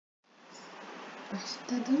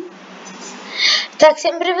Так,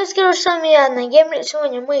 всем привет, скажу, с вами adnaneraslan09.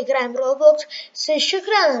 Сегодня мы играем в Roblox с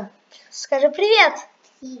экраном. Скажи привет.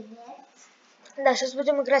 Привет. Да, сейчас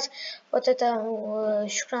будем играть. Вот это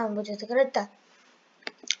экран будет играть, да.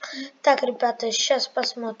 Так, ребята, сейчас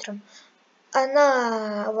посмотрим.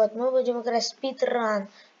 Вот, мы будем играть speedrun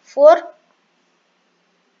for.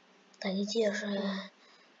 Да где же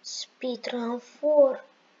speedrun for?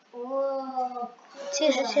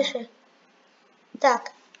 Тише, тише.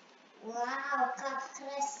 Так. Вау, как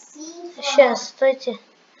красиво. Сейчас, стойте.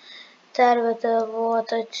 Так, ребята,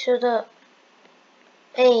 вот отсюда.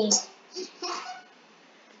 Эй.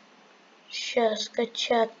 Сейчас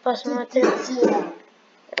скачать, посмотрим.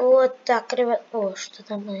 Вот так, ребят. О, что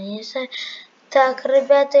там, я не знаю. Так,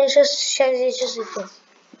 ребята, я сейчас иду.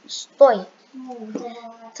 Стой.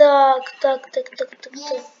 Так.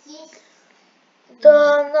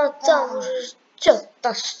 Да, она там уже ждет.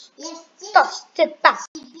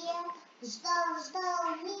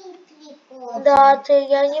 Да,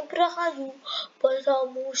 я не прохожу,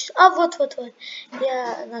 потому что... вот.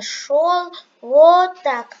 Я нашел вот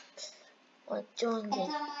так. Вот джунгли.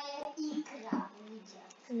 Это моя игра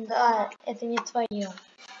будет. Да, это не твое.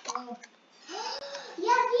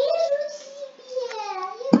 Я вижу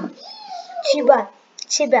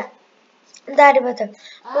Тебя. Да, ребята,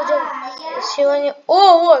 будем сегодня...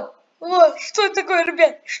 Вот, что это такое,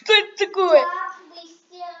 ребят? Что это такое?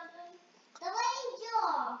 Давай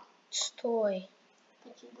идем. Стой.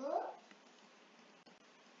 Почему?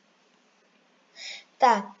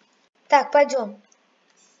 Так, пойдем.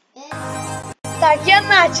 Так, я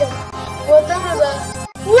начал. Вот она, да.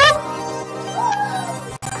 Вот.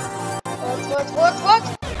 Вот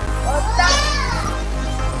так.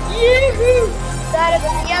 Да,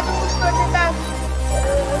 ребята, я думаю, что это так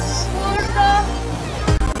сложно.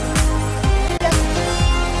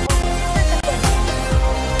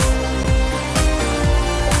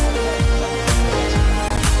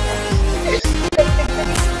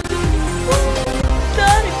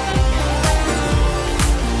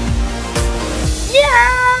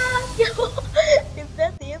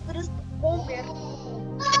 Ребята, я просто умер.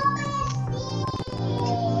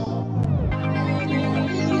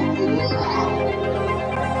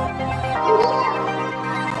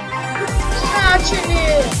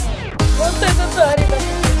 Начали! Вот это да, ребята.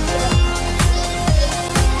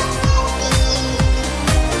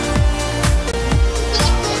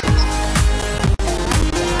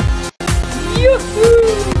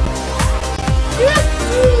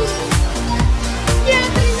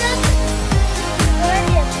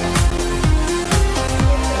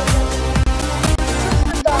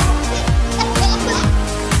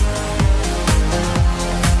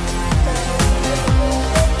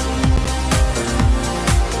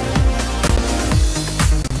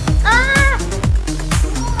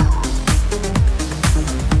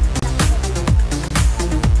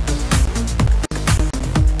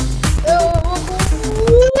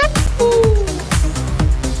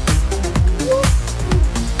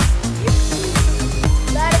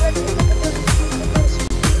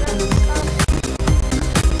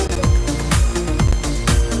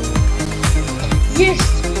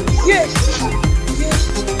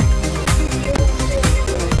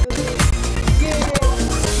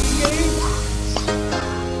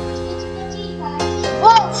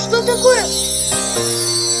 Что такое?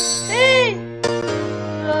 Эй!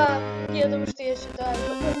 Я думаю, что я сюда.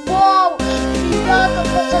 Вау! Ребята,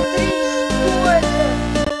 посмотрите, что это?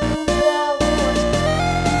 Вау!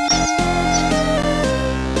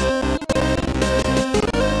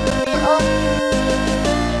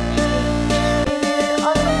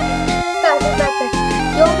 Так, ребята,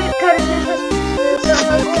 я умею, кажется,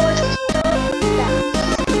 замогу.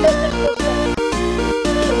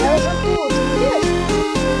 Я уже тут.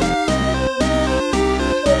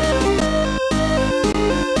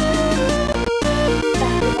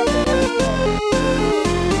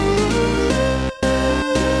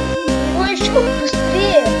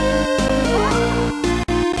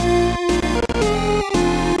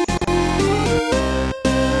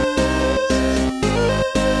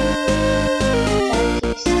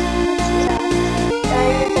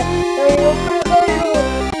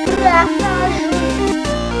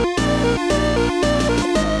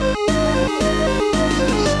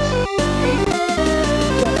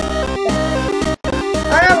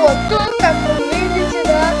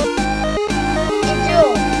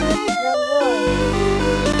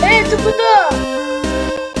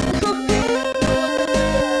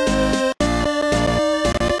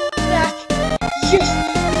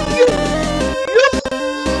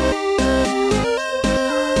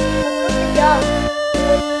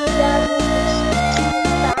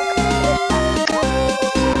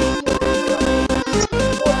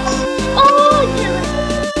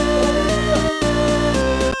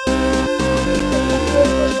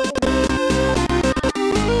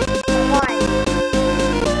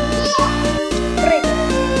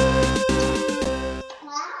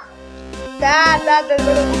 Да.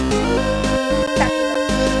 Так,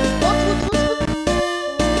 вот.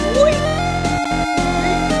 Ой.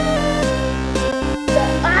 Да,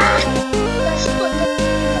 да что это?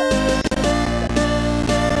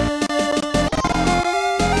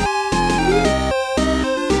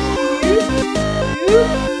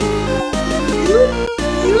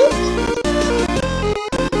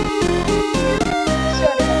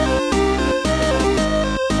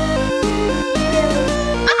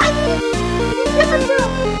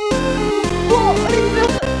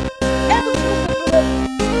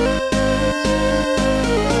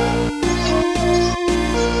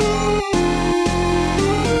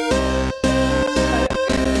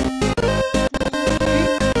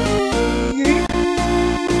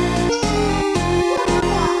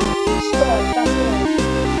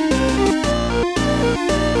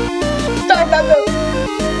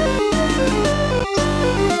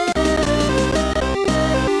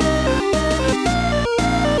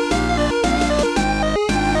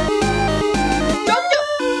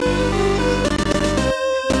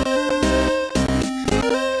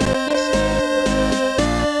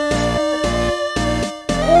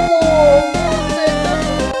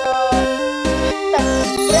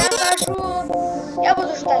 Я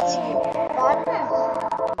буду ждать ее.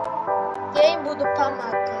 Я им буду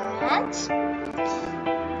помогать.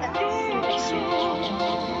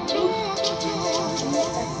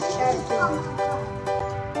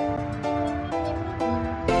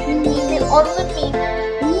 Он на мини.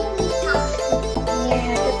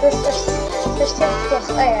 Нет, это совсем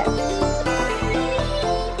плохое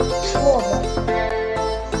слово.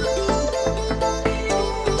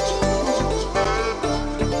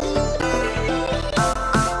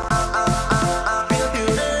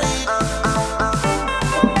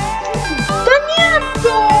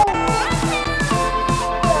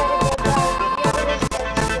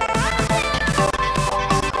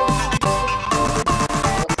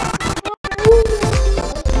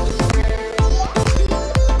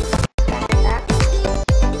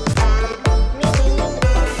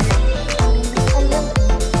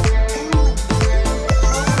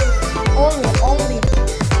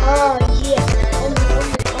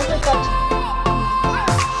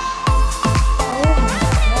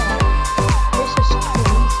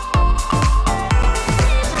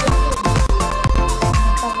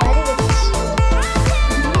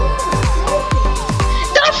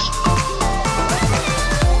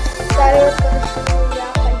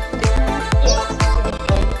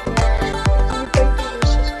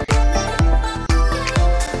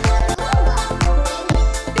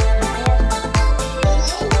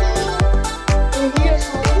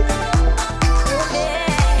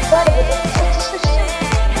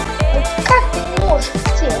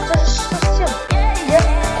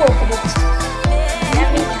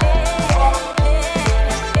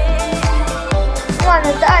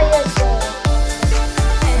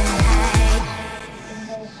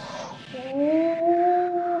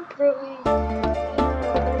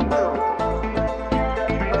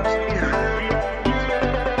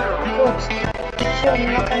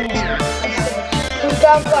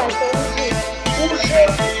 Давай, уже.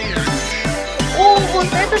 О, вот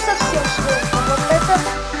это совсем сложно. Вот это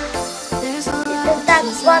так,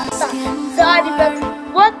 вот так. Да, ребят,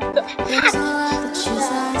 вот так.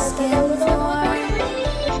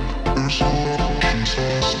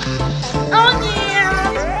 О,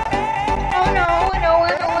 нет. О, no, no, no,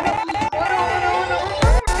 no.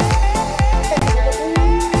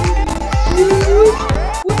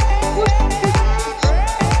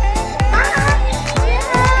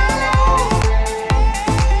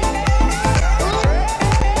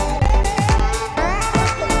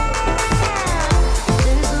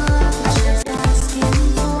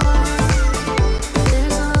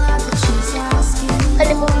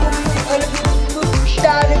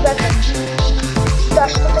 Да, ребята. Да,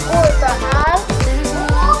 что такое-то, а?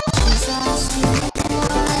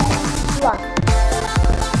 Ладно.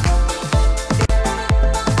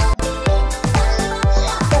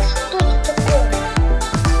 Да что это такое?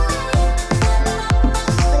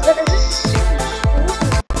 Ребята, это сложно.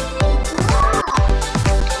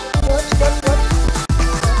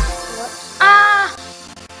 Вот.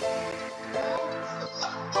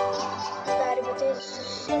 Да, ребята, я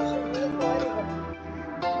совсем не говорила.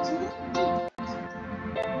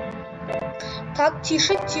 Так,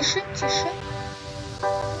 тише.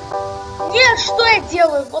 Нет, что я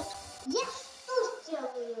делаю? Вот. Я что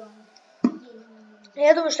сделаю?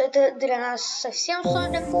 Я думаю, что это для нас совсем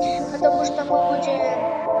сложно, потому что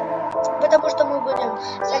мы будем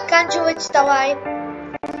заканчивать. Давай.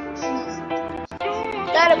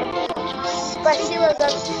 Да, ребят, спасибо за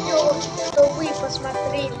все, что вы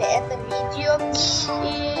посмотрели это видео.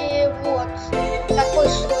 И вот, такой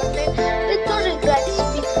сложный. Вы тоже